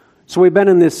So we've been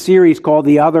in this series called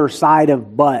The Other Side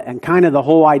of But, and kind of the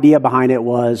whole idea behind it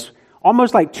was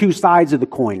almost like two sides of the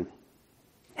coin.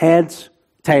 Heads,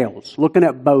 tails, looking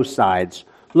at both sides,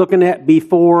 looking at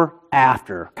before,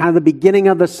 after, kind of the beginning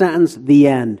of the sentence, the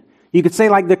end. You could say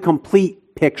like the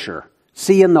complete picture,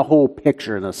 seeing the whole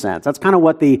picture in a sense. That's kind of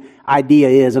what the idea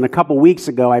is. And a couple weeks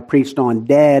ago, I preached on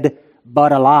dead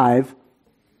but alive.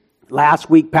 Last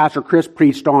week, Pastor Chris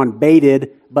preached on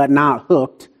baited but not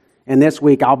hooked. And this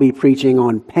week, I'll be preaching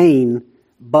on pain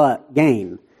but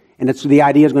gain. And the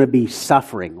idea is going to be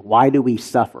suffering. Why do we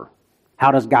suffer?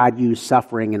 How does God use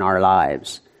suffering in our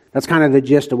lives? That's kind of the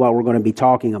gist of what we're going to be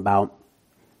talking about.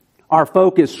 Our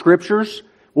focus scriptures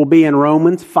will be in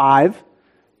Romans 5,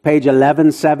 page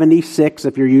 1176,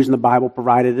 if you're using the Bible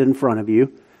provided in front of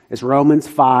you. It's Romans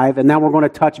 5. And then we're going to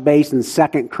touch base in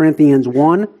 2 Corinthians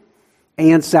 1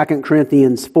 and 2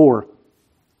 Corinthians 4.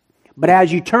 But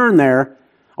as you turn there,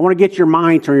 I want to get your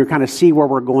mind turned and kind of see where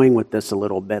we're going with this a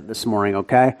little bit this morning,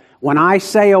 okay? When I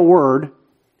say a word,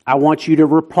 I want you to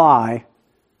reply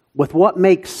with what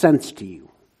makes sense to you,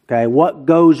 okay? What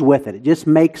goes with it. It just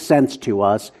makes sense to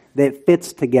us that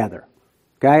fits together,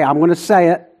 okay? I'm going to say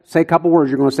it. Say a couple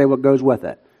words. You're going to say what goes with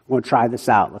it. We're going to try this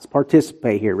out. Let's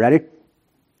participate here. Ready?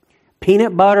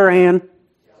 Peanut butter and...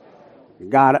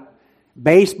 Got it.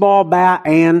 Baseball bat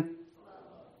and...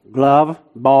 Glove,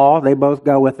 ball, they both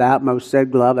go with that. Most said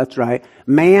glove, that's right.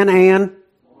 Man and,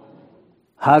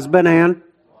 husband and,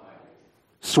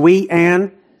 sweet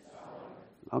and.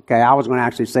 Okay, I was going to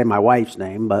actually say my wife's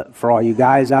name, but for all you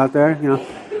guys out there,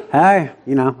 hey,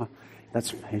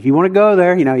 that's if you want to go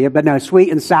there, but no,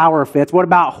 sweet and sour fits. What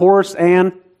about horse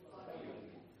and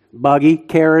buggy,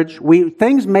 carriage?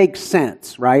 Things make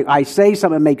sense, right? I say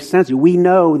something that makes sense. We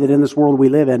know that in this world we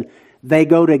live in, they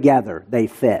go together, they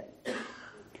fit.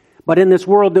 But in this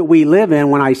world that we live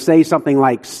in, when I say something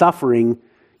like suffering,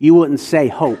 you wouldn't say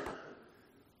hope.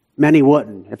 Many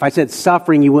wouldn't. If I said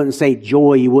suffering, you wouldn't say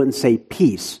joy, you wouldn't say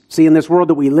peace. See, in this world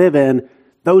that we live in,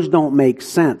 those don't make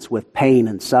sense with pain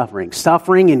and suffering.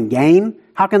 Suffering and gain?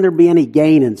 How can there be any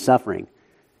gain in suffering?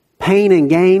 Pain and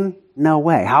gain? No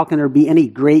way. How can there be any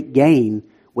great gain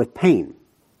with pain?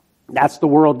 That's the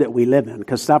world that we live in,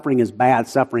 because suffering is bad,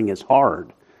 suffering is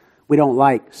hard. We don't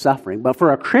like suffering. But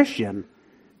for a Christian,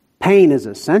 pain is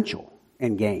essential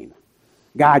in gain.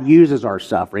 God uses our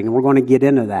suffering, and we're going to get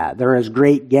into that. There is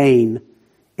great gain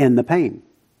in the pain.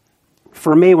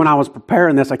 For me, when I was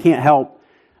preparing this, I can't help,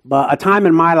 but a time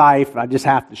in my life, I just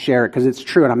have to share it because it's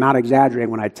true, and I'm not exaggerating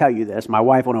when I tell you this. My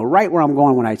wife will know right where I'm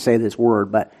going when I say this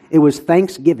word, but it was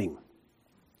Thanksgiving.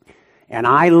 And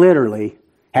I literally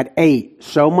had ate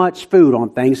so much food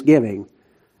on Thanksgiving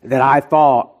that I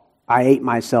thought I ate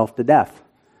myself to death.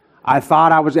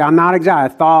 I'm not exaggerating.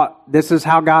 I thought, this is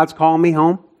how God's calling me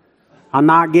home. I'm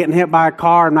not getting hit by a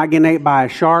car. I'm not getting ate by a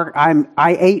shark. I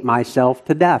ate myself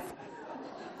to death.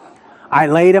 I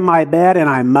laid in my bed and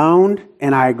I moaned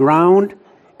and I groaned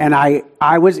and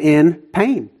I was in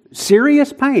pain.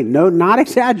 Serious pain. No, not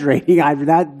exaggerating.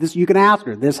 You can ask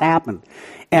her. This happened.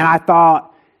 And I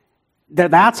thought,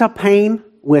 that's a pain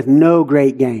with no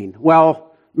great gain. Well,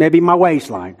 maybe my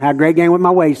waistline. I had great gain with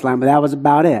my waistline, but that was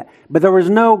about it. But there was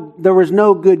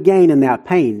no good gain in that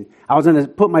pain. I was going to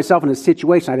put myself in a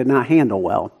situation I did not handle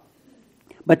well.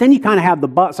 But then you kind of have the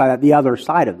but side, the other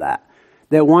side of that.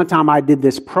 That one time I did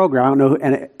this program. I don't know,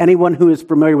 and anyone who is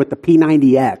familiar with the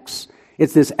P90X,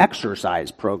 it's this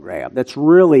exercise program that's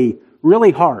really,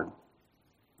 really hard.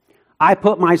 I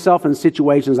put myself in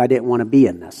situations I didn't want to be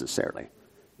in necessarily.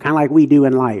 Kind of like we do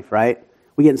in life, right?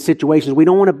 We get in situations we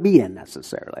don't want to be in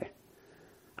necessarily.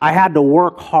 I had to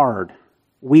work hard.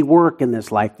 We work in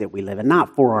this life that we live in,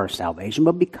 not for our salvation,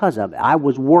 but because of it. I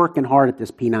was working hard at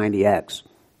this P90X.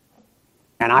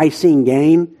 And I seen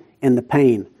gain in the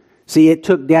pain. See, it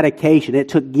took dedication. It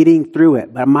took getting through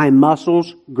it. But my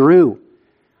muscles grew.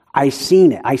 I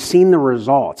seen it. I seen the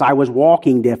results. I was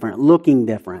walking different, looking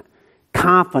different,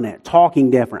 confident, talking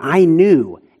different. I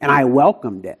knew, and I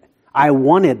welcomed it. I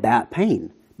wanted that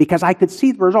pain. Because I could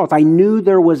see the results. I knew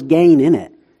there was gain in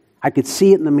it. I could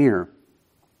see it in the mirror.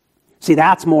 See,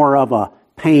 that's more of a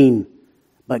pain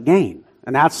but gain.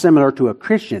 And that's similar to a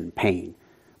Christian pain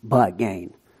but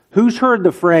gain. Who's heard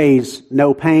the phrase,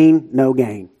 no pain, no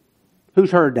gain? Who's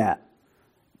heard that?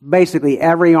 Basically,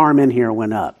 every arm in here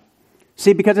went up.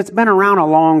 See, because it's been around a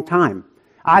long time.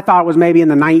 I thought it was maybe in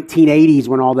the 1980s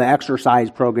when all the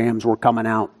exercise programs were coming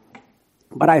out.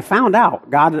 But I found out,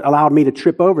 God allowed me to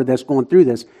trip over this, going through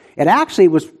this. It actually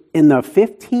was in the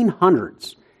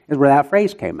 1500s is where that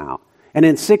phrase came out. And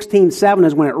in 1607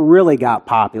 is when it really got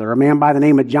popular. A man by the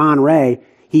name of John Ray,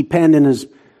 he penned in his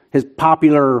his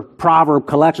popular proverb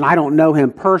collection. I don't know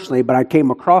him personally, but I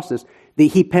came across this. That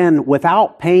he penned,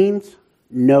 without pains,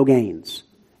 no gains.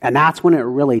 And that's when it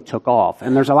really took off.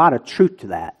 And there's a lot of truth to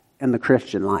that in the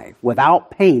Christian life.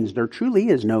 Without pains, there truly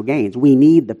is no gains. We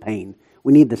need the pain.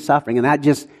 We need the suffering. And that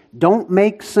just don't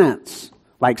make sense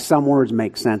like some words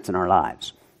make sense in our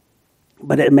lives.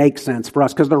 But it makes sense for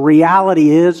us because the reality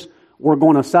is we're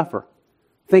going to suffer.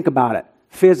 Think about it.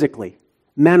 Physically,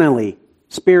 mentally,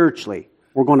 spiritually,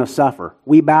 we're going to suffer.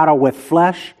 We battle with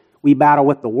flesh. We battle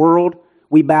with the world.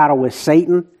 We battle with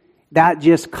Satan. That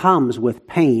just comes with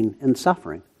pain and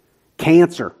suffering.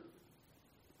 Cancer.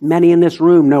 Many in this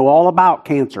room know all about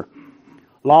cancer.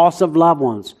 Loss of loved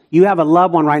ones. You have a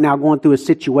loved one right now going through a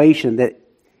situation that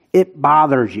it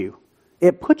bothers you.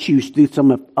 It puts you through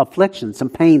some affliction, some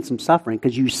pain, some suffering,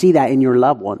 because you see that in your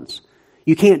loved ones.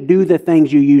 You can't do the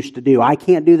things you used to do. I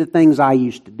can't do the things I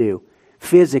used to do.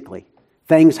 Physically,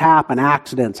 things happen,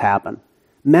 accidents happen.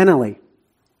 Mentally,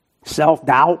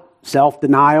 self-doubt,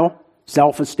 self-denial,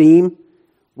 self-esteem.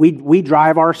 We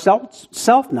drive ourselves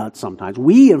self-nuts sometimes.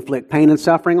 We inflict pain and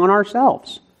suffering on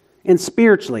ourselves. And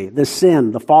spiritually, the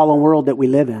sin, the fallen world that we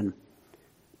live in.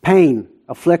 Pain,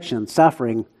 affliction,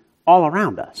 suffering, all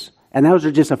around us. And those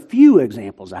are just a few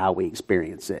examples of how we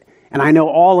experience it. And I know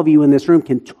all of you in this room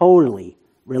can totally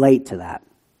relate to that.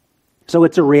 So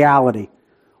it's a reality.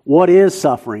 What is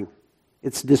suffering?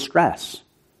 It's distress.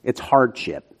 It's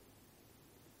hardship.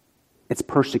 It's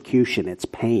persecution. It's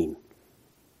pain.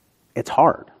 It's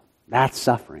hard. That's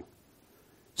suffering.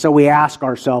 So we ask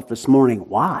ourselves this morning,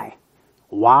 why?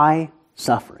 Why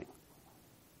suffering?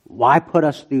 Why put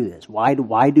us through this? Why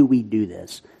do we do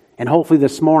this? And hopefully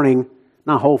this morning,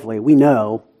 not hopefully, we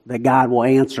know that God will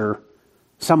answer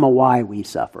some of why we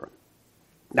suffer.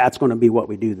 That's going to be what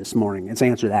we do this morning, is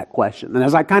answer that question. And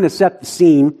as I kind of set the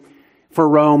scene for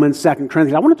Romans, 2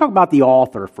 Corinthians, I want to talk about the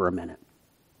author for a minute.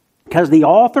 Because the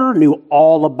author knew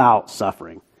all about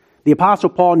suffering. The Apostle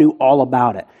Paul knew all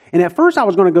about it. And at first I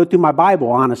was going to go through my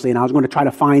Bible, honestly, and I was going to try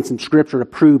to find some scripture to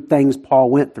prove things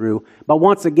Paul went through. But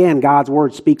once again, God's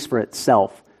word speaks for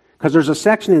itself. Because there's a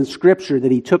section in Scripture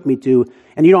that he took me to,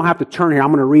 and you don't have to turn here, I'm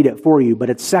going to read it for you, but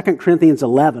it's 2 Corinthians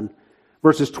 11,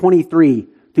 verses 23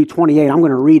 through 28. I'm going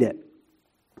to read it.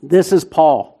 This is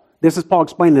Paul. This is Paul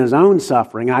explaining his own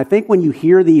suffering. And I think when you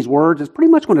hear these words, it's pretty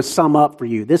much going to sum up for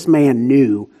you. This man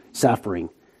knew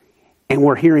suffering, and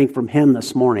we're hearing from him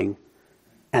this morning.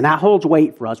 And that holds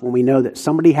weight for us when we know that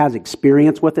somebody has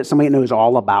experience with it, somebody knows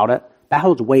all about it. That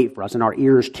holds weight for us, and our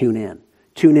ears tune in.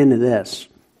 Tune into this.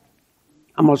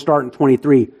 I'm going to start in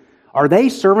 23. Are they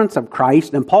servants of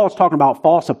Christ? And Paul's talking about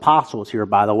false apostles here,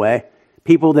 by the way.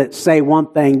 People that say one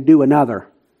thing, do another.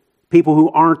 People who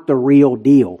aren't the real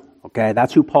deal. Okay,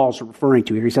 that's who Paul's referring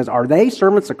to here. He says, are they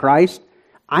servants of Christ?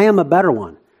 I am a better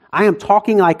one. I am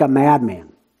talking like a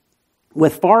madman.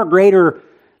 With far greater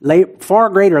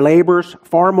labors,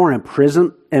 far more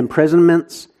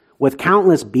imprisonments, with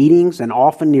countless beatings and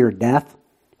often near death.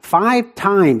 5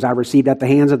 times I received at the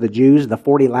hands of the Jews the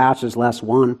 40 lashes less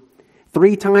one.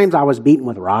 3 times I was beaten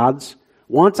with rods.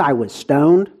 Once I was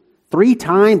stoned. 3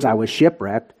 times I was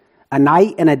shipwrecked. A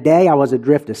night and a day I was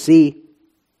adrift to sea.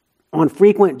 On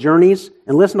frequent journeys,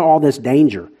 and listen to all this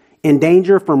danger. In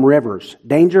danger from rivers,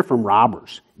 danger from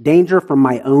robbers, danger from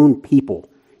my own people,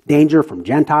 danger from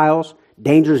Gentiles,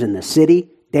 dangers in the city,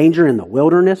 danger in the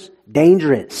wilderness,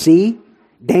 danger at sea,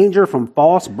 danger from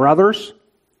false brothers,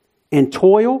 and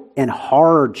toil and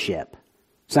hardship.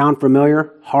 Sound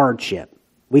familiar? Hardship.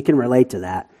 We can relate to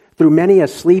that. Through many a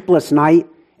sleepless night.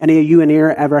 Any of you in here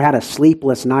ever had a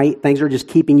sleepless night? Things are just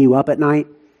keeping you up at night.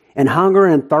 And hunger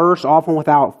and thirst, often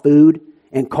without food,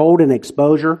 and cold and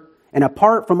exposure. And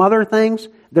apart from other things,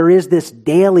 there is this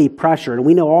daily pressure. And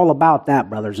we know all about that,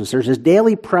 brothers and sisters. This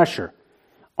daily pressure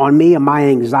on me and my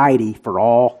anxiety for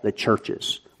all the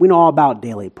churches. We know all about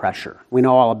daily pressure. We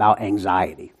know all about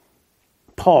anxiety.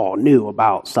 Paul knew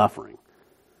about suffering.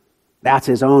 That's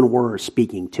his own words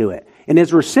speaking to it. And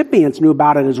his recipients knew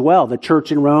about it as well. The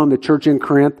church in Rome, the church in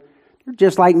Corinth, they're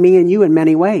just like me and you in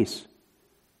many ways.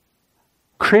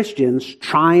 Christians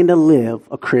trying to live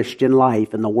a Christian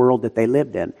life in the world that they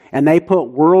lived in. And they put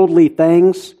worldly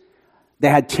things that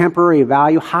had temporary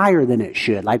value higher than it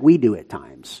should, like we do at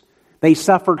times. They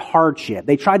suffered hardship.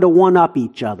 They tried to one-up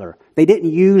each other. They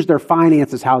didn't use their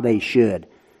finances how they should.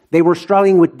 They were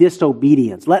struggling with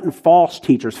disobedience, letting false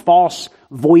teachers, false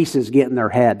voices get in their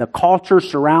head. The culture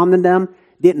surrounding them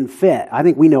didn't fit. I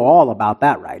think we know all about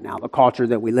that right now, the culture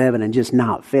that we live in and just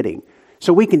not fitting.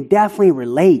 So we can definitely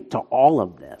relate to all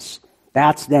of this.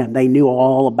 That's them. They knew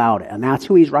all about it, and that's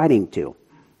who he's writing to.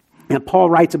 And Paul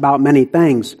writes about many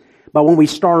things, but when we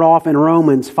start off in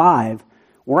Romans 5,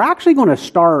 We're actually going to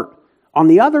start on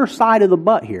the other side of the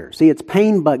but here. See, it's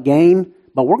pain but gain,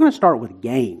 but we're going to start with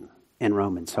gain in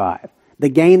Romans 5. The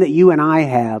gain that you and I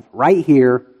have right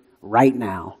here, right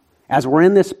now. As we're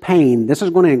in this pain, this is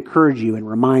going to encourage you and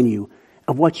remind you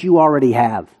of what you already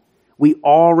have. We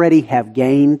already have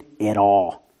gained it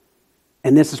all.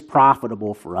 And this is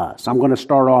profitable for us. I'm going to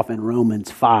start off in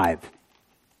Romans 5.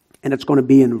 And it's going to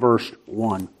be in verse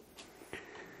 1.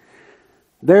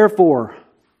 Therefore,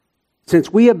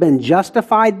 since we have been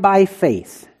justified by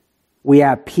faith, we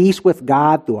have peace with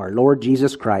God through our Lord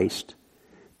Jesus Christ.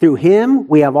 Through him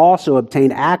we have also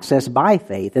obtained access by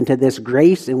faith into this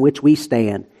grace in which we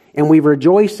stand, and we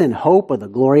rejoice in hope of the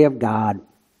glory of God.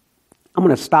 I'm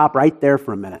going to stop right there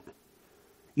for a minute.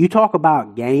 You talk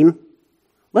about gain.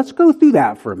 Let's go through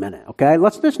that for a minute, okay?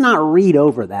 Let's just not read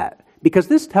over that. Because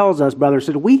this tells us, brothers,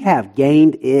 that we have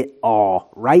gained it all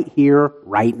right here,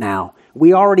 right now.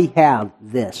 We already have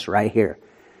this right here.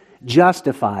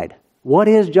 Justified. What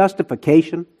is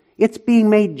justification? It's being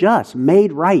made just,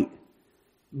 made right,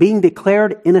 being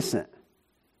declared innocent,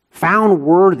 found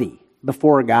worthy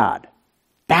before God.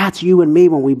 That's you and me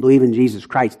when we believe in Jesus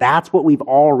Christ. That's what we've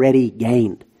already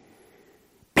gained.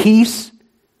 Peace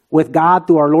with God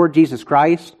through our Lord Jesus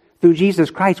Christ. Through Jesus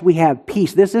Christ, we have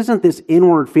peace. This isn't this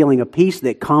inward feeling of peace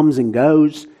that comes and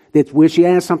goes, that's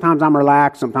wishy. Sometimes I'm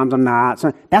relaxed, sometimes I'm not.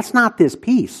 So that's not this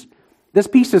peace. This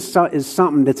peace is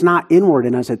something that's not inward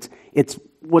in us. It's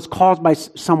what's caused by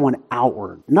someone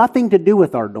outward. Nothing to do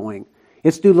with our doing.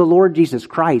 It's through the Lord Jesus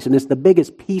Christ, and it's the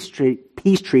biggest peace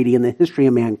treaty in the history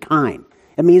of mankind.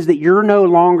 It means that you're no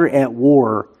longer at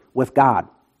war with God.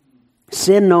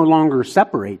 Sin no longer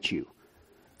separates you.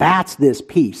 That's this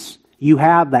peace. You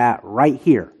have that right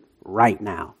here, right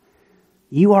now.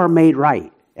 You are made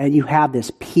right, and you have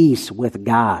this peace with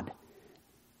God.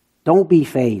 Don't be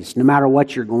fazed, no matter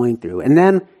what you're going through. And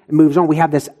then it moves on. We have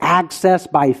this access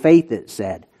by faith, it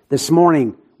said. This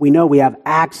morning, we know we have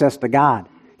access to God.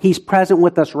 He's present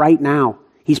with us right now.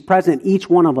 He's present in each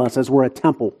one of us as we're a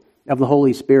temple of the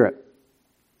Holy Spirit.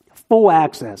 Full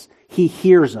access. He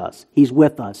hears us. He's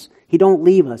with us. He don't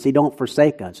leave us. He don't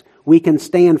forsake us. We can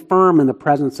stand firm in the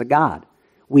presence of God.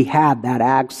 We have that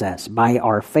access by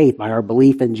our faith, by our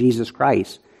belief in Jesus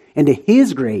Christ, and to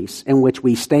his grace in which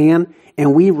we stand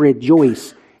and we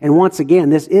rejoice. And once again,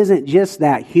 this isn't just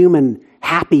that human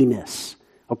happiness,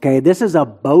 okay? This is a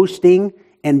boasting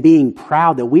and being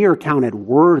proud that we are counted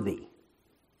worthy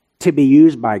to be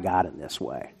used by God in this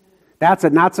way. That's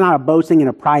not a boasting and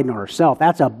a pride in ourselves.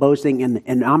 That's a boasting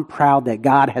and I'm proud that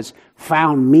God has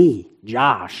found me,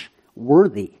 Josh,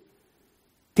 worthy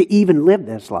to even live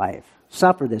this life,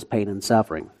 suffer this pain and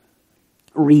suffering.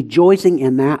 Rejoicing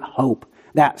in that hope,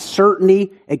 that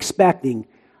certainty, expecting.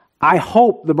 I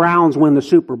hope the Browns win the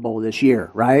Super Bowl this year,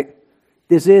 right?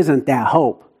 This isn't that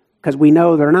hope, because we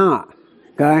know they're not,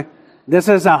 okay? This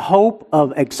is a hope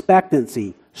of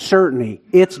expectancy, certainty.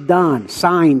 It's done,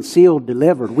 signed, sealed,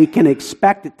 delivered. We can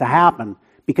expect it to happen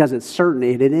because it's certain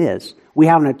it is. We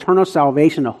have an eternal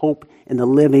salvation, a hope in the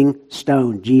living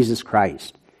stone, Jesus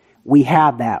Christ. We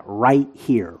have that right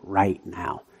here, right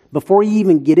now. Before you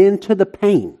even get into the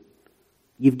pain,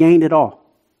 you've gained it all.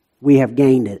 We have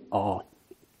gained it all.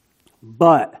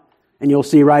 But, and you'll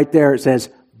see right there, it says,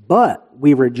 but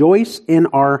we rejoice in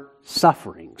our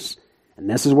sufferings. And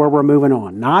this is where we're moving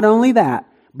on. Not only that,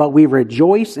 but we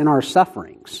rejoice in our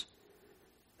sufferings.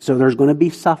 So there's going to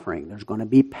be suffering. There's going to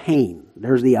be pain.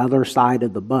 There's the other side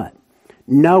of the but.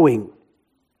 Knowing.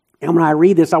 And when I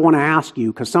read this, I want to ask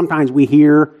you, because sometimes we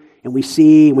hear and we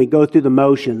see and we go through the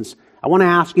motions. I want to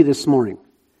ask you this morning,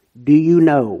 do you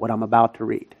know what I'm about to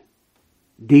read?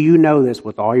 Do you know this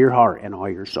with all your heart and all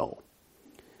your soul?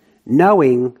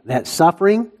 Knowing that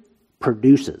suffering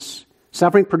produces.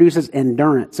 Suffering produces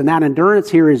endurance. And that endurance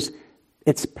here is,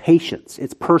 it's patience,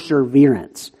 it's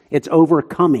perseverance, it's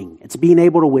overcoming, it's being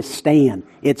able to withstand,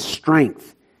 it's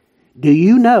strength. Do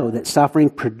you know that suffering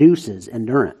produces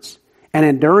endurance? And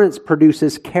endurance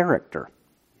produces character.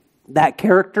 That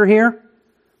character here,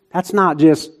 that's not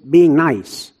just being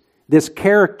nice. This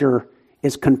character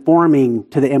is conforming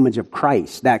to the image of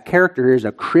Christ. That character is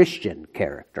a Christian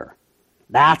character.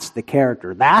 That's the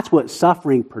character. That's what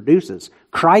suffering produces.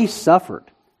 Christ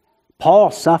suffered. Paul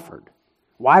suffered.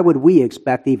 Why would we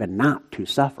expect even not to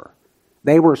suffer?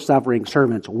 They were suffering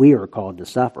servants. We are called to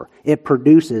suffer. It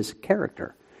produces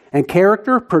character. And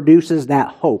character produces that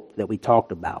hope that we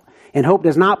talked about. And hope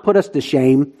does not put us to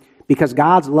shame because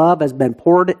God's love has been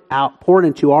poured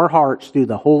into our hearts through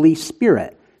the Holy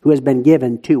Spirit who has been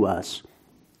given to us.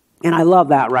 And I love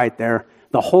that right there.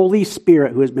 The Holy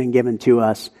Spirit who has been given to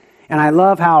us. And I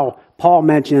love how Paul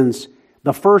mentions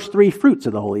The first three fruits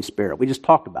of the Holy Spirit, we just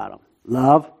talked about them.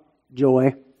 Love,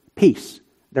 joy, peace.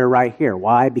 They're right here.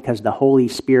 Why? Because the Holy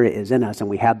Spirit is in us and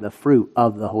we have the fruit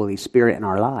of the Holy Spirit in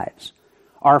our lives.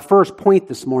 Our first point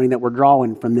this morning that we're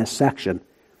drawing from this section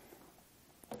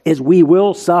is we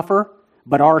will suffer,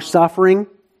 but our suffering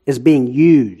is being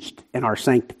used in our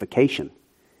sanctification.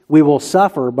 We will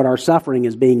suffer, but our suffering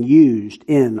is being used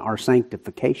in our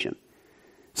sanctification.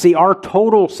 See, our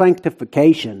total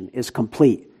sanctification is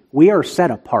complete. We are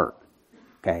set apart.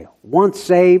 Okay, once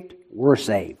saved, we're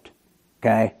saved.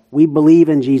 Okay, we believe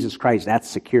in Jesus Christ. That's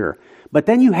secure. But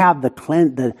then you have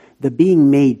the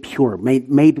being made pure,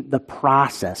 made the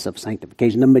process of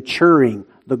sanctification, the maturing,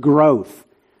 the growth.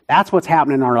 That's what's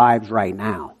happening in our lives right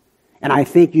now. And I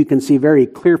think you can see very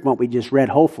clear from what we just read,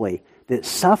 hopefully, that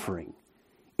suffering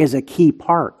is a key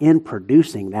part in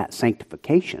producing that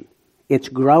sanctification. It's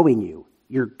growing you.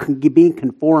 You're being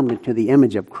conformed into the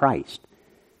image of Christ.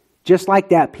 Just like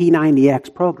that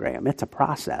P90X program, it's a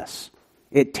process.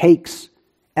 It takes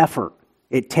effort.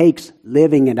 It takes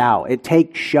living it out. It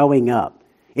takes showing up.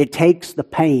 It takes the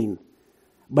pain.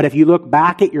 But if you look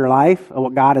back at your life, at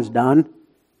what God has done,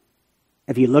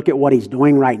 if you look at what He's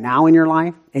doing right now in your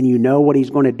life, and you know what He's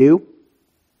going to do,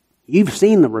 you've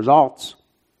seen the results.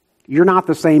 You're not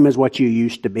the same as what you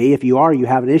used to be. If you are, you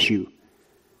have an issue.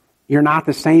 You're not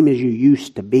the same as you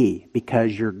used to be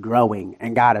because you're growing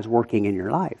and God is working in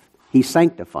your life. He's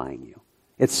sanctifying you.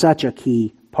 It's such a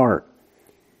key part.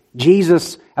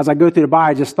 Jesus, as I go through the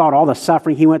Bible, I just thought all the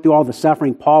suffering He went through, all the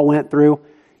suffering Paul went through.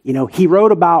 You know, he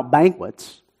wrote about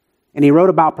banquets and he wrote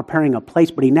about preparing a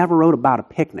place, but he never wrote about a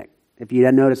picnic. If you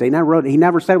didn't notice, he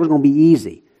never said it was going to be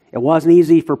easy. It wasn't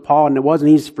easy for Paul and it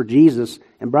wasn't easy for Jesus.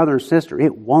 And brother and sister,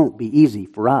 it won't be easy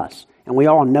for us. And we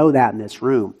all know that in this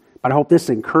room. But I hope this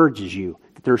encourages you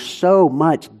that there's so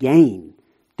much gain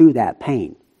through that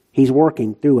pain. He's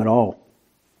working through it all.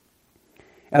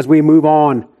 As we move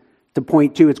on to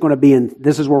point 2, it's going to be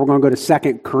this is where we're going to go to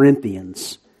 2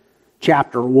 Corinthians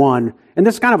chapter 1. And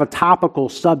this is kind of a topical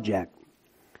subject,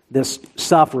 this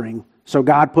suffering. So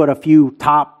God put a few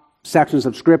top sections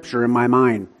of Scripture in my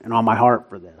mind and on my heart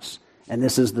for this. And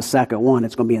this is the second one.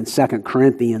 It's going to be in 2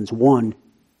 Corinthians 1.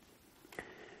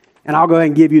 And I'll go ahead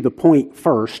and give you the point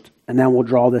first, and then we'll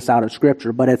draw this out of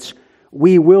Scripture. But it's,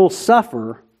 we will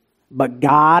suffer, but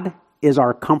God is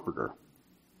our comforter.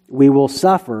 We will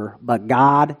suffer, but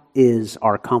God is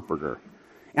our comforter.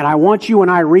 And I want you, when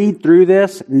I read through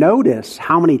this, notice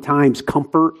how many times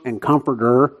comfort and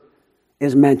comforter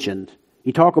is mentioned.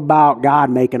 You talk about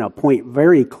God making a point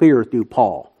very clear through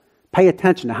Paul. Pay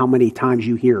attention to how many times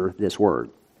you hear this word.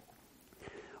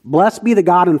 Blessed be the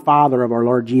God and Father of our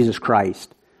Lord Jesus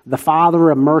Christ, the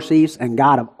Father of mercies and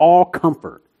God of all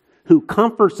comfort, who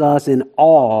comforts us in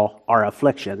all our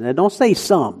affliction. And don't say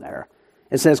some there.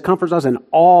 It says comforts us in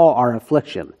all our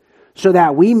affliction, so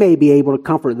that we may be able to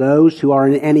comfort those who are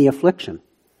in any affliction,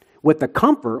 with the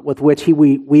comfort with which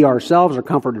we ourselves are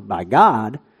comforted by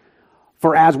God.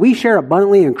 For as we share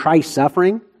abundantly in Christ's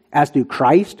suffering, as through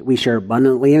Christ we share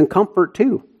abundantly in comfort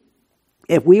too.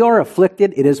 If we are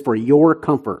afflicted, it is for your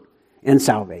comfort and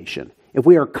salvation. If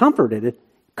we are comforted,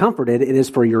 it is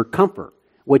for your comfort,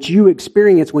 which you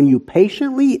experience when you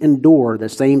patiently endure the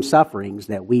same sufferings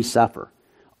that we suffer.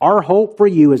 Our hope for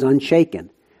you is unshaken,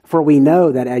 for we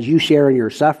know that as you share in your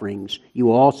sufferings, you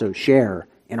will also share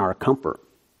in our comfort.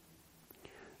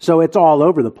 So it's all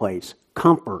over the place.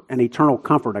 Comfort and eternal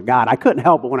comfort of God. I couldn't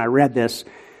help it when I read this.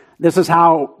 This is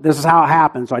how it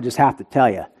happened, so I just have to tell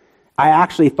you. I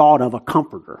actually thought of a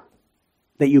comforter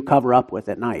that you cover up with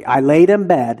at night. I laid in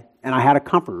bed and I had a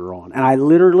comforter on, and I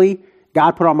literally,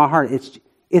 God put on my heart,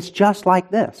 it's just like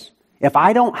this. If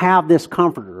I don't have this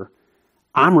comforter,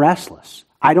 I'm restless.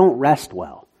 I don't rest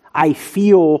well. I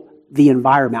feel the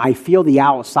environment. I feel the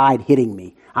outside hitting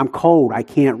me. I'm cold. I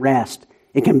can't rest.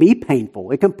 It can be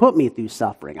painful. It can put me through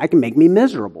suffering. It can make me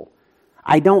miserable.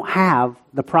 I don't have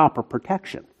the proper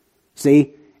protection.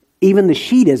 See, even the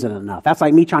sheet isn't enough. That's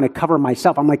like me trying to cover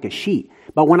myself. I'm like a sheet.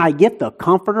 But when I get the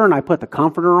comforter and I put the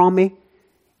comforter on me,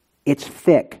 it's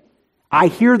thick. I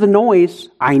hear the noise.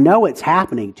 I know it's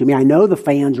happening to me. I know the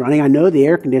fan's running. I know the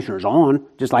air conditioner's on,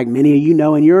 just like many of you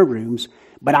know in your rooms.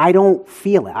 But I don't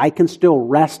feel it. I can still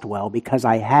rest well because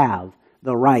I have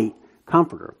the right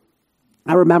comforter.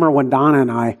 I remember when Donna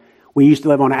and we used to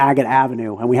live on Agate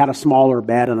Avenue, and we had a smaller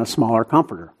bed and a smaller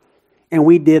comforter. And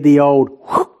we did the old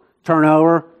turn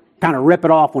over, kind of rip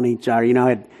it off on each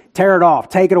other, tear it off,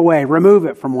 take it away, remove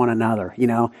it from one another,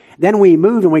 Then we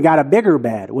moved and we got a bigger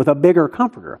bed with a bigger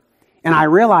comforter. And I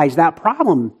realized that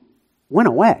problem went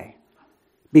away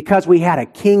because we had a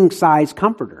king-size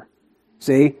comforter.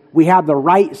 See, we have the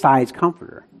right size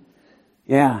comforter.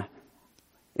 Yeah.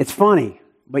 It's funny,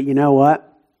 but you know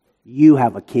what? You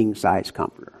have a king-size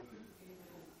comforter.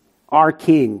 Our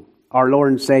King, our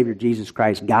Lord and Savior, Jesus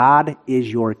Christ, God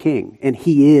is your King, and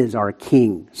He is our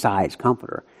king-size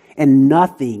comforter. And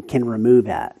nothing can remove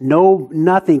that.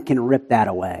 Nothing can rip that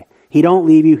away. He don't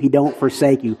leave you. He don't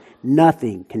forsake you.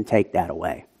 Nothing can take that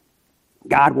away.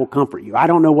 God will comfort you. I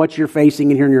don't know what you're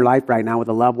facing in here in your life right now with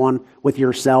a loved one, with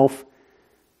yourself.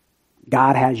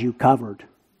 God has you covered.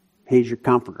 He's your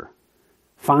comforter.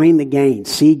 Find the gain.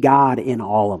 See God in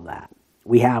all of that.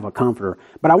 We have a comforter.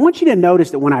 But I want you to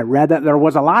notice that when I read that, there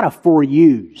was a lot of for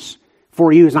yous.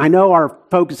 For yous. I know our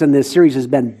focus in this series has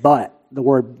been but,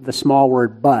 the small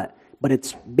word but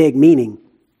it's big meaning.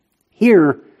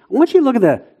 Here, I want you to look at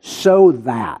the so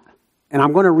that. And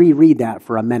I'm going to reread that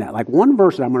for a minute. Like one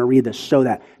verse that I'm going to read this so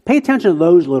that. Pay attention to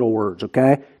those little words,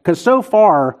 okay? Because so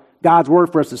far, God's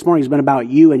word for us this morning has been about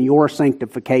you and your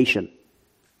sanctification.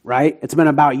 Right? It's been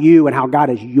about you and how God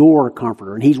is your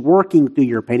comforter. And He's working through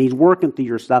your pain. He's working through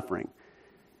your suffering.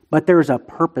 But there's a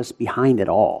purpose behind it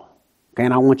all. Okay,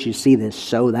 and I want you to see this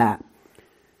so that.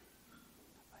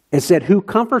 It said, who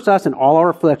comforts us in all our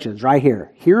afflictions, right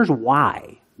here. Here's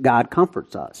why God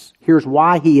comforts us. Here's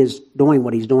why He is doing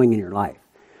what He's doing in your life.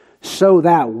 So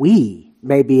that we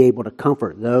may be able to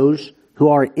comfort those who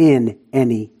are in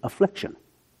any affliction.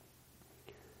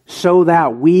 So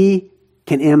that we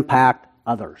can impact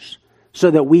others,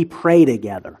 so that we pray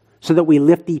together, so that we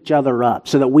lift each other up,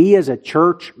 so that we as a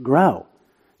church grow,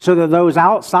 so that those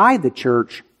outside the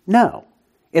church know.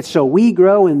 It's so we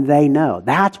grow and they know.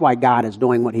 That's why God is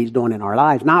doing what He's doing in our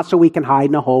lives. Not so we can hide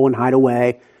in a hole and hide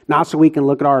away. Not so we can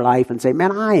look at our life and say,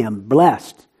 man, I am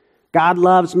blessed. God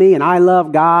loves me and I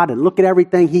love God and look at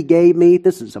everything He gave me.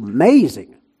 This is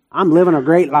amazing. I'm living a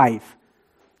great life.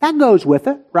 That goes with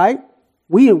it, right?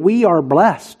 We are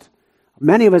blessed.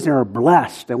 Many of us are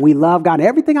blessed and we love God.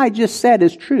 Everything I just said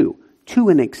is true to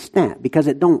an extent because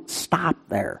it don't stop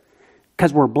there.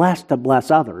 Because we're blessed to bless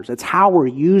others. It's how we're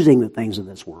using the things of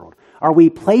this world. Are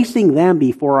we placing them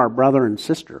before our brother and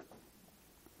sister?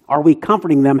 Are we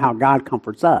comforting them how God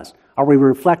comforts us? Are we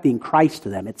reflecting Christ to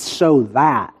them? It's so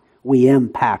that we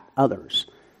impact others.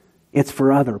 It's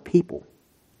for other people.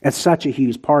 It's such a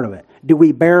huge part of it. Do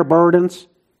we bear burdens?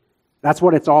 That's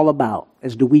what it's all about,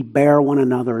 is do we bear one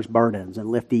another's burdens and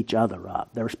lift each other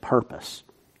up? There's purpose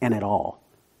in it all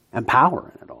and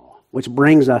power in it all, which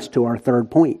brings us to our third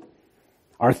point.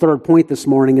 Our third point this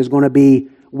morning is going to be,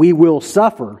 we will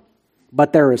suffer,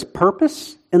 but there is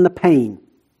purpose in the pain.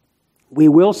 We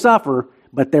will suffer,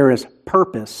 but there is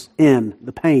purpose in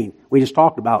the pain. We just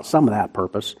talked about some of that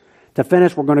purpose. To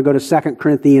finish, we're going to go to 2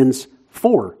 Corinthians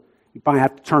 4. You probably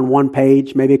have to turn one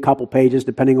page, maybe a couple pages,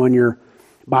 depending on your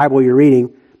Bible you're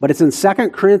reading. But it's in 2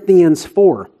 Corinthians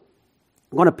 4.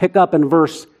 I'm going to pick up in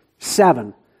verse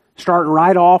 7, starting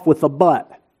right off with the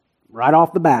but, right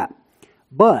off the bat.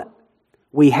 But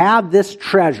we have this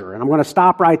treasure, and I'm going to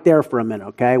stop right there for a minute,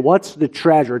 okay? What's the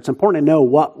treasure? It's important to know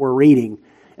what we're reading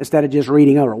instead of just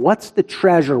reading over. What's the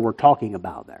treasure we're talking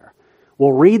about there?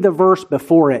 We'll read the verse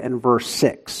before it in verse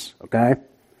 6, okay?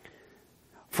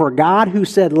 For God who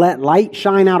said, let light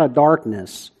shine out of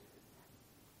darkness,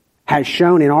 has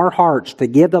shown in our hearts to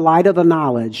give the light of the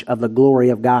knowledge of the glory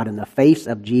of God in the face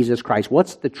of Jesus Christ.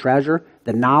 What's the treasure?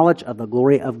 The knowledge of the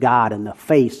glory of God in the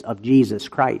face of Jesus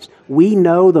Christ. We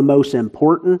know the most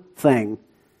important thing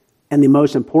and the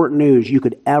most important news you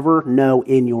could ever know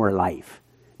in your life.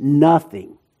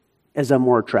 Nothing is a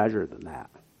more treasure than that.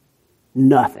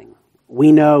 Nothing.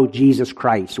 We know Jesus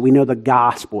Christ. We know the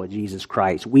gospel of Jesus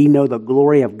Christ. We know the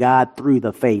glory of God through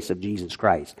the face of Jesus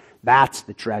Christ. That's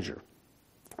the treasure.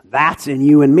 That's in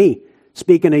you and me.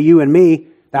 Speaking of you and me,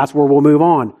 that's where we'll move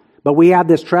on. But we have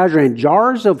this treasure in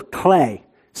jars of clay.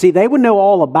 See, they would know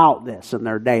all about this in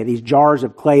their day, these jars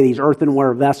of clay, these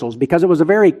earthenware vessels, because it was a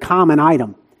very common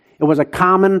item. It was a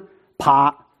common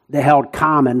pot that held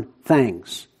common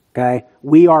things. Okay?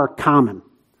 We are common.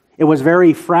 It was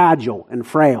very fragile and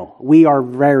frail. We are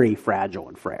very fragile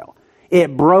and frail.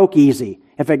 It broke easy.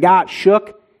 If it got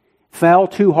shook, fell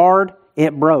too hard,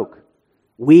 it broke.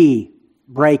 We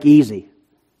break easy.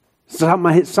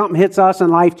 Something hits us in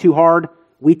life too hard,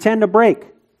 we tend to break.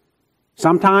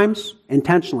 Sometimes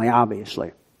intentionally,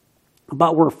 obviously.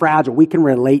 But we're fragile. We can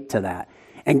relate to that.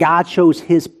 And God shows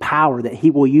His power that He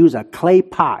will use a clay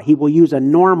pot. He will use a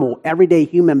normal, everyday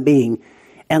human being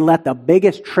and let the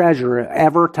biggest treasure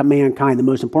ever to mankind, the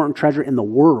most important treasure in the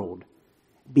world,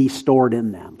 be stored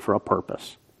in them for a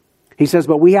purpose. He says,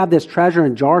 but we have this treasure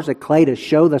in jars of clay to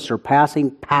show the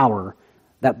surpassing power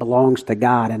that belongs to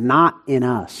God and not in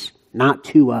us, not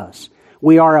to us.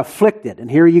 We are afflicted, and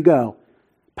here you go.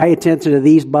 Pay attention to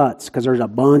these buts, because there's a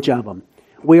bunch of them.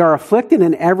 We are afflicted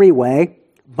in every way,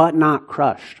 but not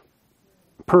crushed.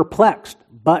 Perplexed,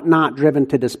 but not driven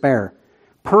to despair.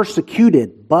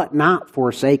 Persecuted, but not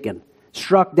forsaken.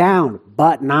 Struck down,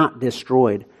 but not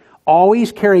destroyed.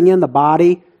 Always carrying in the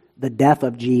body the death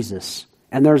of Jesus.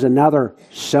 And there's another,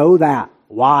 so that.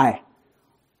 Why?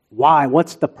 Why?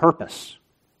 What's the purpose?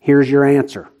 Here's your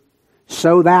answer.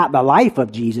 So that the life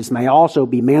of Jesus may also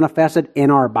be manifested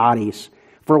in our bodies.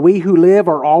 For we who live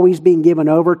are always being given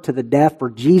over to the death for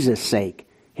Jesus' sake.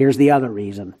 Here's the other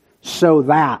reason. So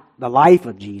that the life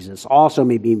of Jesus also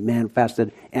may be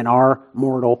manifested in our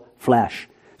mortal flesh.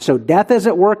 So death is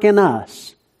at work in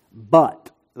us,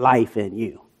 but life in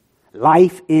you.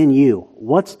 Life in you.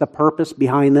 What's the purpose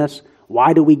behind this?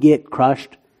 Why do we get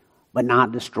crushed but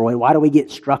not destroyed? Why do we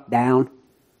get struck down?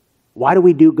 Why do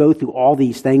we go through all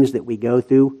these things that we go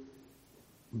through?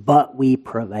 But we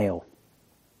prevail.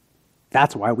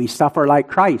 That's why we suffer like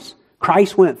Christ.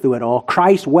 Christ went through it all.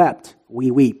 Christ wept. We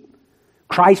weep.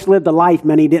 Christ lived a life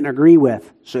many didn't agree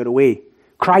with. So do we.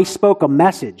 Christ spoke a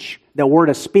message that we're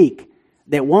to speak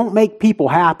that won't make people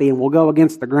happy and will go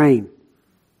against the grain.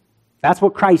 That's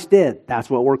what Christ did. That's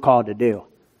what we're called to do.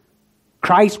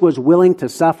 Christ was willing to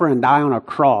suffer and die on a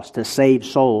cross to save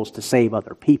souls, to save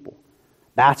other people.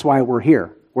 That's why we're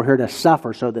here. We're here to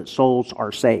suffer so that souls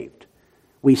are saved.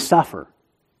 We suffer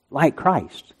like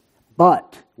Christ,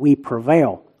 but we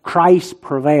prevail. Christ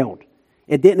prevailed.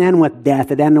 It didn't end with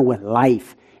death. It ended with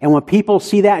life. And when people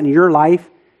see that in your life,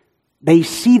 they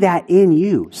see that in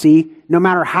you. See, no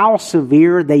matter how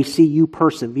severe, they see you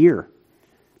persevere.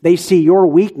 They see your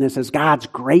weakness as God's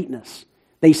greatness.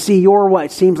 They see your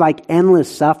what seems like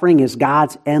endless suffering as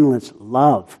God's endless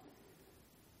love.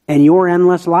 And your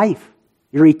endless life,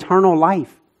 your eternal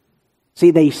life. See,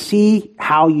 they see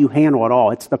how you handle it all.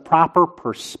 It's the proper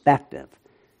perspective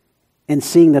and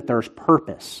seeing that there's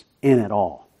purpose in it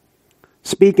all.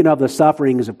 Speaking of the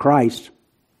sufferings of Christ,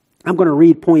 I'm going to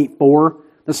read point 4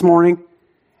 this morning,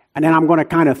 and then I'm going to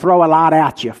kind of throw a lot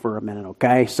at you for a minute,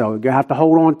 okay? So you have to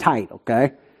hold on tight,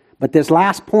 okay? But this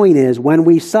last point is, when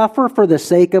we suffer for the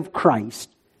sake of Christ,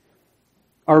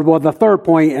 or well, the third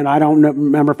point, and I don't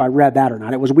remember if I read that or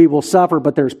not, it was we will suffer,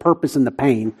 but there's purpose in the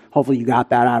pain. Hopefully you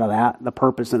got that out of that, the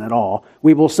purpose in it all.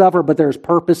 We will suffer, but there's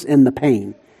purpose in the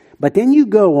pain. But then you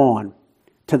go on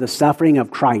to the suffering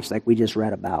of Christ, like we just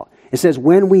read about. It says,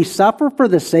 when we suffer for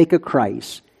the sake of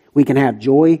Christ, we can have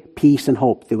joy, peace, and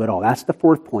hope through it all. That's the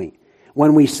fourth point.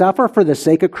 When we suffer for the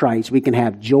sake of Christ, we can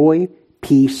have joy,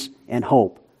 peace, and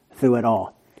hope through it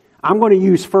all. I'm going to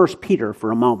use 1 Peter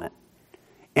for a moment.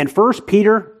 And 1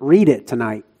 Peter, read it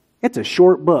tonight. It's a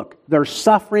short book. There's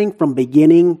suffering from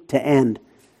beginning to end.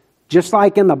 Just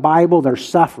like in the Bible, there's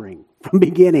suffering from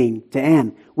beginning to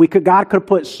end. God could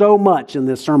put so much in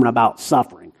this sermon about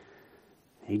suffering.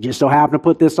 He just so happened to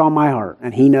put this on my heart,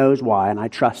 and He knows why, and I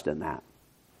trust in that.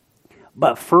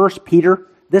 But 1 Peter,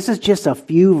 this is just a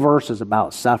few verses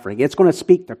about suffering. It's going to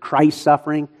speak to Christ's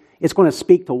suffering. It's going to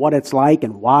speak to what it's like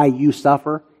and why you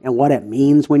suffer and what it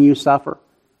means when you suffer.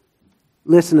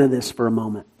 Listen to this for a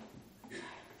moment.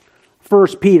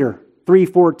 1 Peter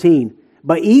 3:14.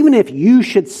 But even if you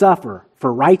should suffer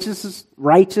for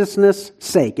righteousness'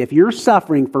 sake, if you're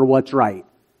suffering for what's right,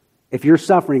 if you're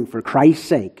suffering for Christ's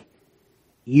sake,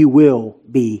 you will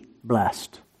be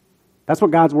blessed. That's what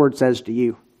God's word says to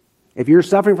you. If you're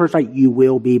suffering for what's right, you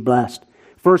will be blessed.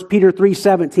 1 Peter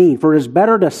 3:17. For it is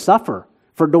better to suffer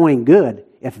for doing good,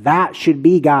 if that should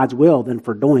be God's will, than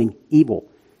for doing evil.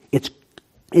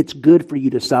 It's good for you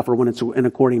to suffer when it's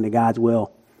according to God's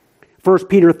will. 1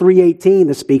 Peter 3:18,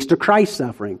 this speaks to Christ's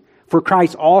suffering. For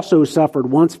Christ also suffered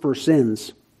once for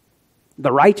sins,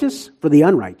 the righteous for the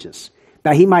unrighteous,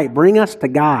 that He might bring us to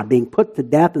God, being put to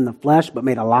death in the flesh, but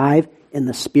made alive in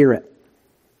the Spirit.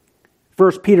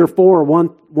 1 Peter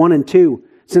 4:1 and 2,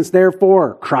 since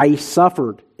therefore Christ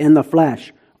suffered in the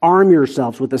flesh, arm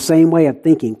yourselves with the same way of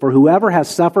thinking, for whoever has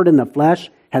suffered in the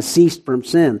flesh has ceased from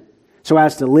sin, so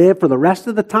as to live for the rest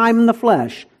of the time in the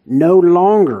flesh, no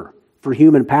longer for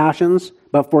human passions,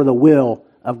 but for the will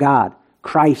of God.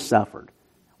 Christ suffered.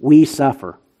 We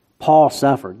suffer. Paul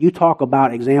suffered. You talk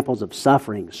about examples of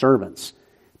suffering servants.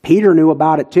 Peter knew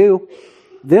about it too.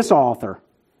 This author,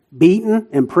 beaten,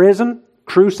 imprisoned,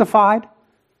 crucified,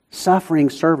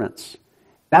 suffering servants.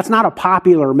 That's not a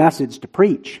popular message to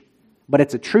preach, but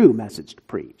it's a true message to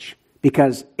preach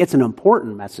because it's an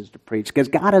important message to preach because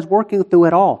God is working through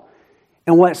it all.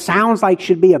 And what sounds like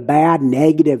should be a bad,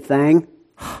 negative thing,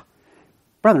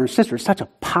 brother and sister, it's such a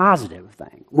positive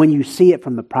thing when you see it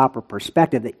from the proper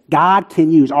perspective that God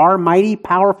can use, our mighty,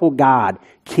 powerful God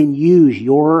can use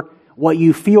your what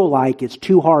you feel like is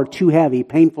too hard, too heavy,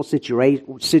 painful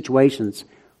situations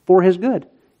for His good.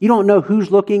 You don't know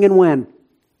who's looking and when.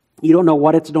 You don't know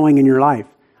what it's doing in your life.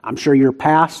 I'm sure your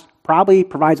past probably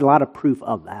provides a lot of proof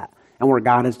of that and where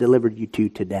God has delivered you to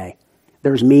today.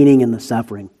 There's meaning in the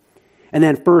suffering. And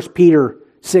then 1 Peter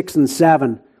 6 and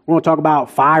 7, we're going to talk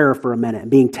about fire for a minute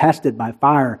and being tested by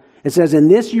fire. It says, "In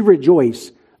this you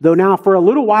rejoice, though now for a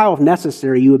little while if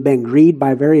necessary you have been grieved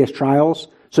by various trials,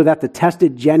 so that the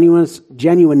tested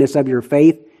genuineness of your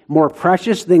faith, more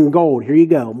precious than gold," here you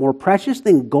go, "more precious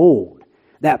than gold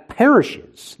that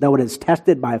perishes, though it is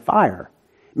tested by fire,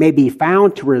 may be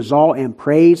found to result in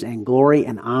praise and glory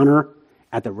and honor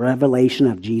at the revelation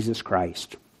of Jesus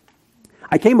Christ."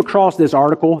 I came across this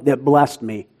article that blessed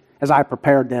me as I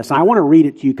prepared this. And I want to read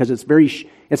it to you because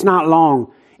it's not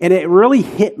long, and it really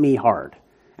hit me hard.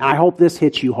 And I hope this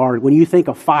hits you hard. When you think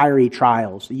of fiery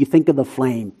trials, you think of the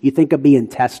flame, you think of being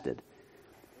tested.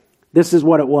 This is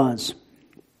what it was.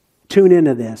 Tune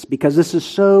into this because this is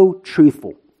so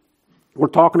truthful. We're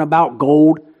talking about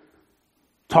gold,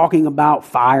 talking about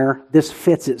fire. This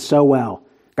fits it so well.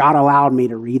 God allowed me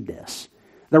to read this.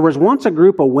 There was once a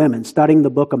group of women studying the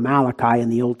book of Malachi in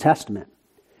the Old Testament.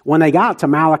 When they got to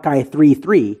Malachi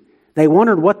 3:3, they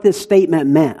wondered what this statement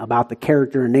meant about the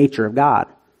character and nature of God.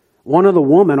 One of the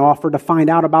women offered to find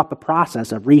out about the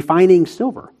process of refining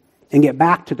silver and get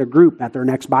back to the group at their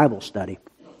next Bible study.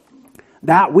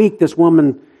 That week, this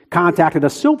woman contacted a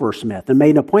silversmith and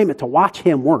made an appointment to watch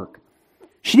him work.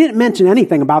 She didn't mention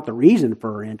anything about the reason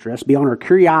for her interest beyond her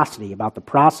curiosity about the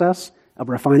process of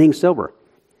refining silver.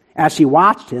 As she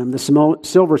watched him, the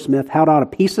silversmith held out a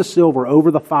piece of silver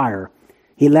over the fire.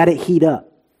 He let it heat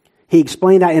up. He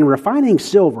explained that in refining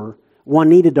silver, one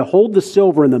needed to hold the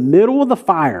silver in the middle of the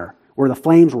fire where the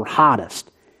flames were hottest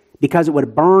because it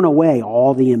would burn away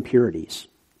all the impurities.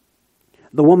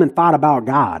 The woman thought about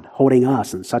God holding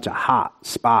us in such a hot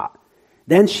spot.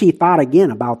 Then she thought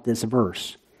again about this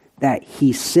verse, that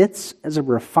He sits as a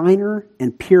refiner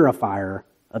and purifier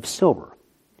of silver.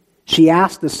 She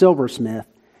asked the silversmith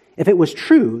if it was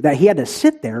true that he had to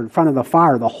sit there in front of the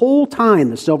fire the whole time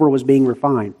the silver was being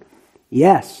refined.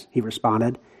 "Yes," he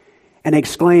responded, and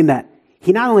exclaimed that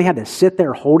he not only had to sit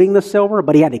there holding the silver,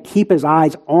 but he had to keep his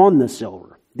eyes on the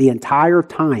silver the entire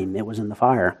time it was in the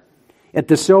fire. If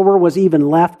the silver was even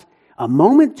left a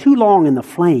moment too long in the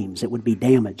flames, it would be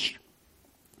damaged.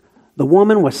 The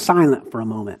woman was silent for a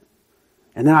moment,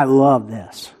 and then I love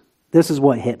this. This is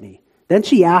what hit me. Then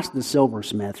she asked the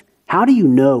silversmith, "How do you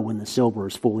know when the silver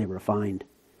is fully refined?"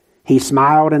 He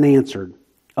smiled and answered,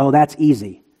 "Oh, that's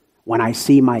easy, when I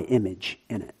see my image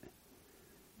in it."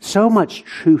 So much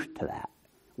truth to that.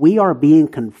 We are being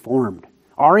conformed.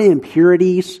 Our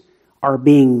impurities are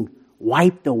being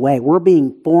wiped away. We're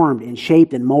being formed and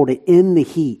shaped and molded in the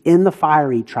heat, in the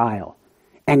fiery trial.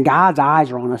 And God's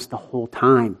eyes are on us the whole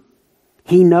time.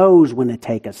 He knows when to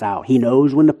take us out. He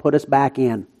knows when to put us back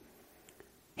in.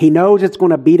 He knows it's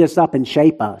going to beat us up and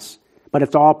shape us, but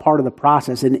it's all part of the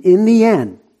process. And in the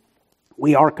end,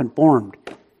 we are conformed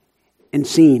and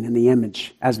seen in the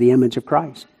image, as the image of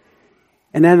Christ.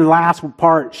 And then the last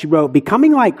part, she wrote,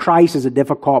 "Becoming like Christ is a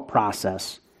difficult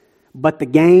process, but the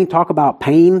gain," talk about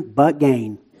pain, but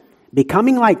gain.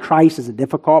 Becoming like Christ is a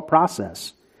difficult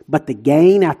process, but the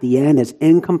gain at the end is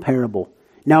incomparable,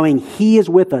 knowing He is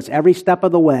with us every step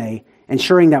of the way,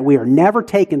 ensuring that we are never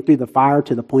taken through the fire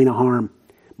to the point of harm,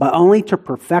 but only to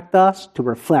perfect us to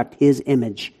reflect His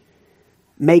image,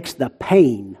 makes the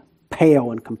pain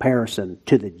pale in comparison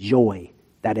to the joy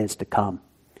that is to come.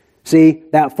 See,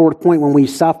 that fourth point, when we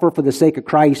suffer for the sake of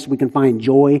Christ, we can find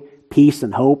joy, peace,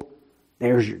 and hope.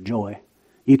 There's your joy.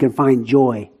 You can find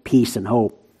joy, peace, and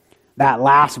hope. That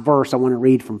last verse I want to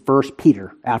read from 1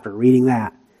 Peter after reading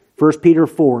that. 1 Peter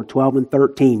 4, 12 and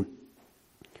 13.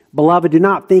 "Beloved, do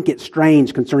not think it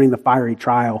strange concerning the fiery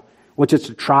trial, which is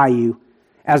to try you,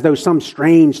 as though some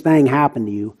strange thing happened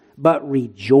to you, but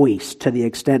rejoice to the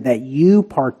extent that you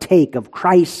partake of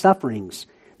Christ's sufferings,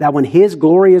 that when His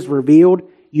glory is revealed,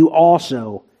 you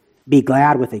also be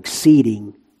glad with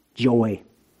exceeding joy."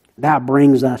 That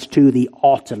brings us to the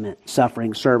ultimate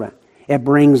suffering servant. It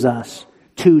brings us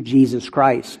to Jesus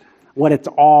Christ, what it's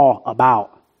all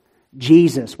about.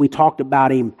 Jesus, we talked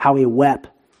about Him, how He wept.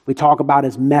 We talk about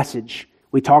His message.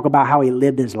 We talk about how He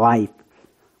lived His life.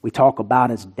 We talk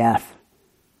about His death,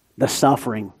 the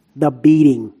suffering, the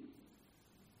beating,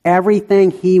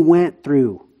 everything He went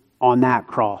through on that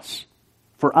cross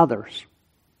for others,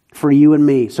 for you and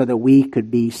me, so that we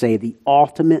could be saved. The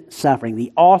ultimate suffering,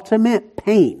 the ultimate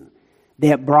pain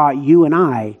that brought you and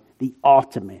I the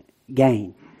ultimate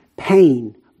gain.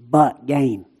 Pain, but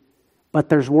gain. But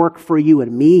there's work for you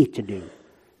and me to do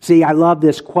See, I love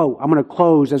this quote. I'm going to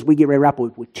close as we get ready to wrap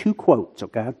up with two quotes,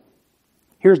 okay?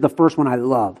 Here's the first one I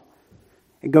love.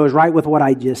 It goes right with what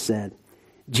I just said.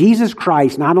 Jesus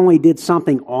Christ not only did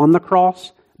something on the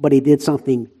cross, but he did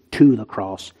something to the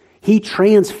cross. He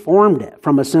transformed it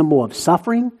from a symbol of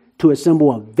suffering to a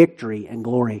symbol of victory and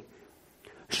glory.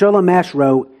 Shulamith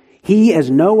wrote, "He as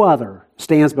no other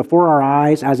stands before our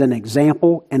eyes as an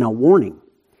example and a warning.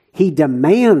 He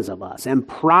demands of us and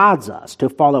prods us to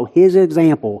follow his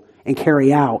example and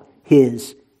carry out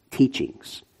his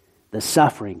teachings." The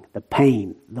suffering, the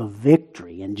pain, the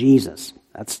victory in Jesus.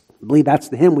 I believe that's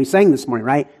the hymn we sang this morning,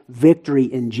 right? Victory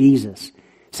in Jesus.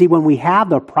 See, when we have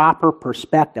the proper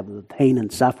perspective of the pain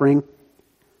and suffering,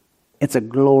 it's a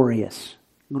glorious,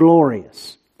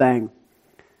 glorious thing.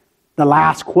 The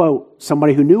last quote,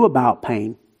 somebody who knew about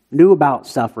pain, knew about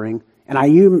suffering, and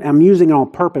I'm using it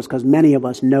on purpose because many of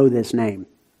us know this name.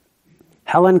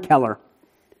 Helen Keller,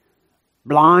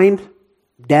 blind,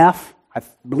 deaf, I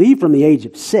believe from the age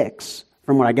of 6,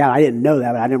 from what I got. I didn't know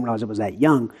that, but I didn't realize it was that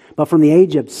young. But from the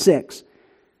age of 6,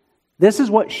 this is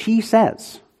what she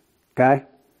says, okay?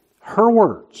 Her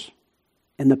words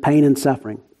in the pain and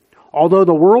suffering. Although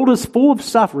the world is full of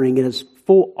suffering, it is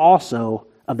full also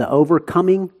of the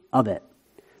overcoming of it.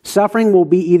 Suffering will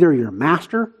be either your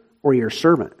master or your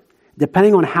servant,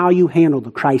 depending on how you handle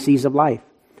the crises of life.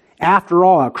 After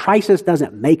all, a crisis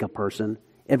doesn't make a person.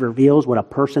 It reveals what a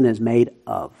person is made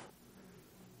of.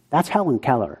 That's Helen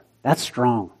Keller. That's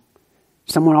strong.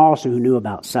 Someone also who knew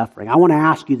about suffering. I want to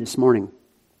ask you this morning,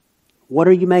 what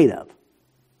are you made of?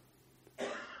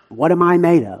 What am I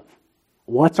made of?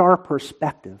 What's our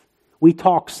perspective? We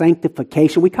talk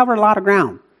sanctification. We cover a lot of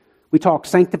ground. We talk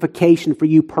sanctification for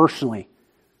you personally.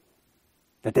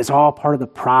 That that's all part of the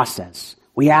process.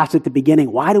 We asked at the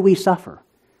beginning, why do we suffer?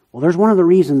 Well, there's one of the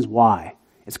reasons why.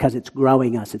 It's because it's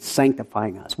growing us. It's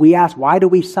sanctifying us. We ask, why do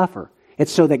we suffer?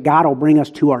 It's so that God will bring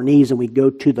us to our knees and we go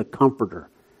to the Comforter,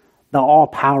 the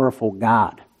all-powerful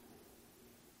God.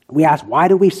 We ask, why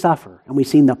do we suffer? And we've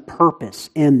seen the purpose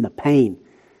in the pain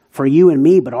for you and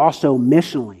me, but also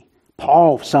missionally.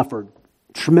 Paul suffered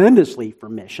tremendously for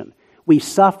mission. We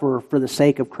suffer for the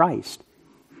sake of Christ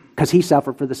because he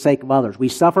suffered for the sake of others. We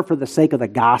suffer for the sake of the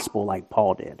gospel like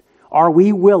Paul did. Are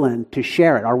we willing to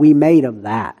share it? Are we made of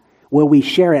that? Will we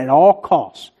share it at all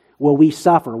costs? Will we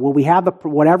suffer? Will we have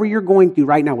whatever you're going through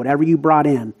right now, whatever you brought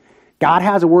in? God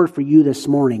has a word for you this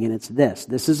morning, and it's this.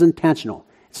 This is intentional.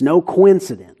 It's no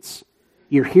coincidence.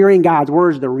 You're hearing God's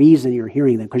words the reason you're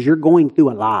hearing them, because you're going through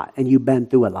a lot, and you've been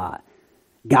through a lot.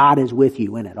 God is with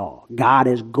you in it all. God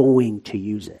is going to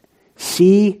use it.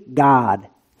 See God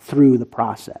through the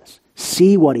process.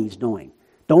 See what he's doing.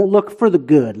 Don't look for the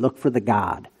good, look for the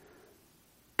God,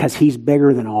 because he's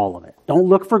bigger than all of it. Don't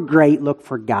look for great, look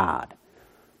for God.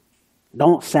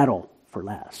 Don't settle for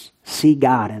less. See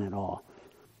God in it all.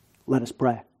 Let us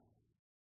pray.